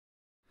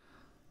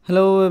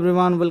Hello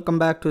everyone, welcome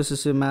back to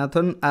SSC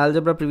Maithon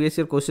algebra previous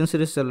year question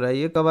series चल रहा है।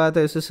 ये कब आया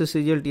था? एसएससी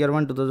सीजीएल टीयर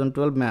 1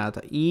 2012 में आया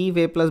था। If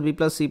a plus B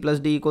plus C plus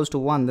D equals to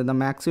 1 then the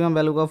maximum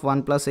value of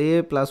 1 plus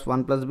A plus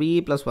 1 plus B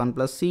plus 1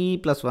 plus C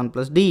plus 1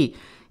 plus D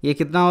ये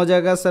कितना हो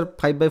जाएगा sir?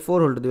 5/4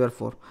 whole to the power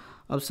 4।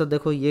 अब sir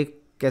देखो ये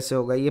कैसे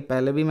होगा, ये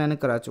पहले भी मैंने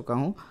करा चुका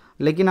हूँ,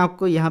 लेकिन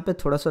आपको यहाँ पे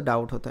थोड़ा सा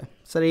डाउट होता है।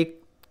 सर एक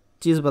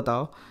चीज़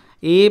बताओ,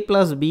 a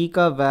प्लस बी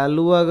का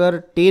वैल्यू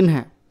अगर 10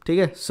 है, ठीक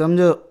है,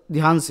 समझो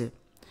ध्यान से,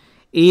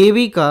 ए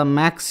बी का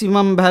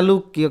मैक्सिमम वैल्यू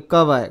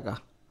कब आएगा?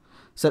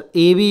 Sir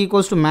A B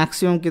equals to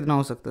maximum कितना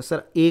हो सकता है?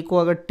 सर ए को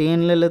अगर 10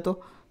 ले ले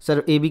तो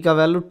सर ए बी का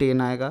वैल्यू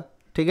 10 आएगा,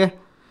 ठीक है।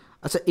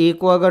 अच्छा ए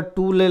को अगर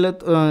 2 ले ले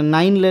तो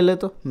 9 ले ले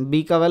तो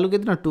बी का वैल्यू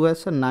कितना? 2 है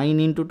सर, 9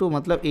 इंटू 2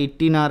 मतलब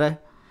 18 आ रहा है।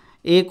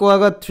 ए को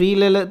अगर 3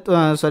 ले ले तो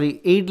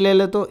 8 ले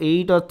ले तो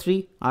 8 और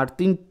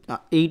 3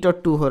 8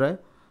 और 2 हो रहा है।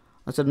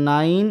 अच्छा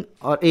 9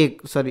 और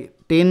 1 10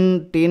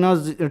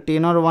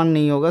 और 1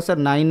 नहीं होगा सर,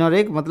 9 और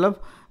 1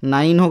 मतलब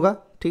 9 होगा,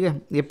 ठीक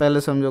है। ये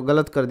पहले समझो,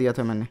 गलत कर दिया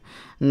था मैंने।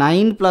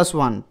 9 प्लस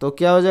 1 तो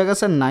क्या हो जाएगा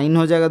सर? 9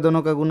 हो जाएगा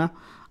दोनों का गुना।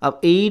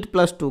 अब 8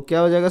 प्लस 2 क्या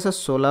हो जाएगा सर?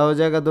 16 हो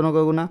जाएगा दोनों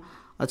का गुना।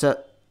 अच्छा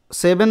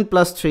 7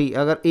 प्लस 3,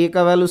 अगर ए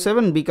का वैल्यू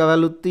 7 बी का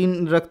वैल्यू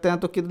 3 रखते हैं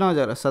तो कितना हो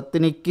जा रहा है? 7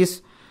 3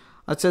 21।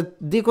 अच्छा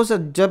देखो सर,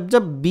 जब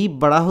जब बी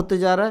बड़ा होते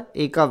जा रहा है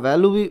ए का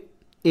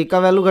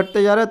वैल्यू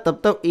घटते जा रहा है,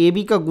 तब तब ए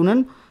बी का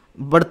गुणन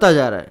बढ़ता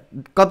जा रहा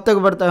है। कब तक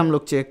बढ़ता है हम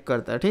लोग चेक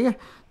करता है, ठीक है।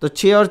 तो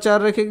 6 और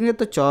 4 रखेंगे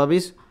तो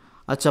 24।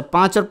 अच्छा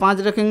 5 और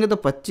 5 रखेंगे तो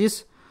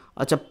 25।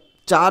 अच्छा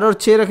 4 और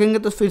 6 रखेंगे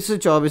तो फिर से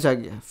 24 आ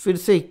गया, फिर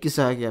से 21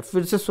 आ गया,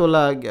 फिर से 16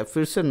 आ गया,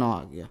 फिर से 9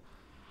 आ गया।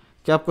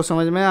 क्या आपको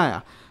समझ में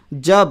आया?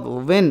 जब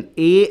when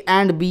A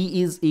and B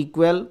is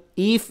equal,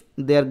 if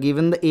they are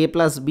given the A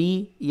plus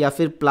B या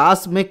फिर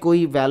प्लस में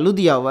कोई वैल्यू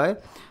दिया हुआ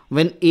है,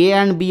 when A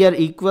and B are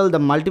equal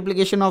the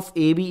multiplication of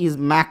A B is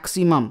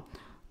maximum.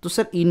 तो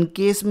सर इन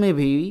केस में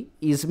भी,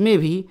 इसमें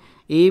भी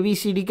ए बी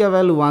सी डी का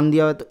वैल्यू 1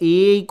 दिया हुआ है, तो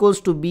ए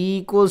equals to be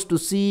equals to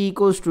C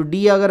equals to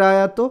D अगर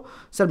आया तो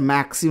सर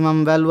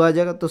मैक्सिमम वैल्यू आ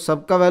जाएगा। तो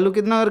सबका वैल्यू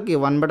कितना करके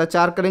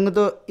 1/4 करेंगे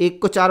तो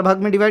एक को 4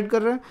 भाग में डिवाइड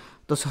कर रहे हैं,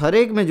 तो हर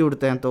एक में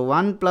जुड़ते हैं, तो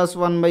 1 +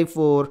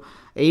 1/4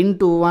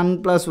 इंटू 1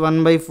 +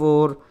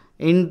 1/4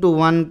 इंटू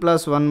 1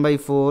 +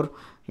 1/4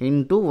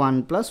 इंटू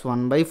 1 +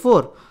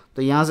 1/4।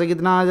 तो यहाँ से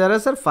कितना आ जा रहा है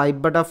सर?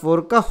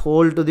 5/4 का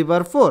whole to the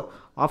power 4।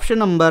 Option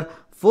number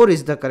 4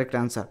 is the correct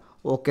answer.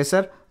 Okay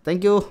sir,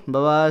 thank you,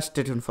 bye bye,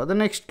 stay tuned for the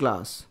next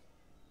class.